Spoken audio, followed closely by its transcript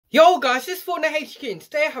Yo guys, this is Fortnite HQ and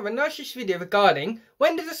today I have a nice video regarding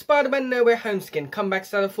when does the Spider-Man No Way Home skin come back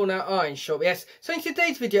to the Fortnite Iron Shop. Yes, so in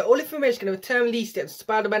today's video, all information is going to return release date of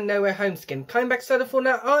Spider-Man No Way Home skin coming back to the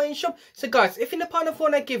Fortnite Iron Shop. So guys, if you're in the part of the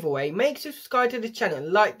Fortnite giveaway, make sure to subscribe to the channel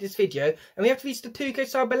and like this video. And we have to reach the 2k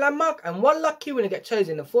cyber landmark and one lucky winner get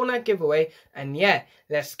chosen in the Fortnite giveaway. And yeah,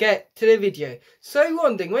 let's get to the video. So you're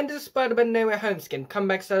wondering, when does the Spider-Man No Way Home skin come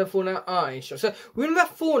back to the Fortnite Iron Shop? So remember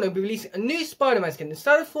that Fortnite will be releasing a new Spider-Man skin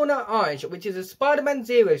inside the Fortnite Iron Shop, which is a Spider-Man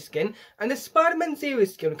Zero skin, and the Spider-Man Zero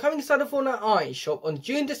skin coming inside the Fortnite Iron Shop on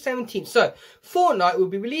June the 17th. So Fortnite will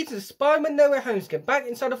be releasing the Spider-Man No Way Home skin back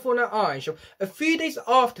inside the Fortnite Iron Shop a few days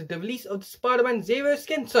after the release of the Spider-Man Zero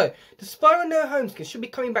skin. So the Spider-Man No Way Home skin should be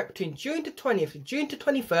coming back between June the 20th and June the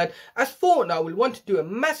 23rd, as Fortnite will want to do a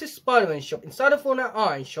massive Spider-Man shop inside the Fortnite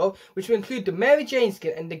Iron Shop, which will include the Mary Jane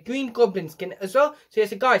skin and the Green Goblin skin as well. So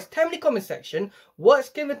yes, guys, tell me in the comment section what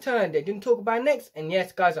skin return they're going to talk about next. And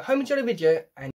yes, guys, I hope you enjoyed the video and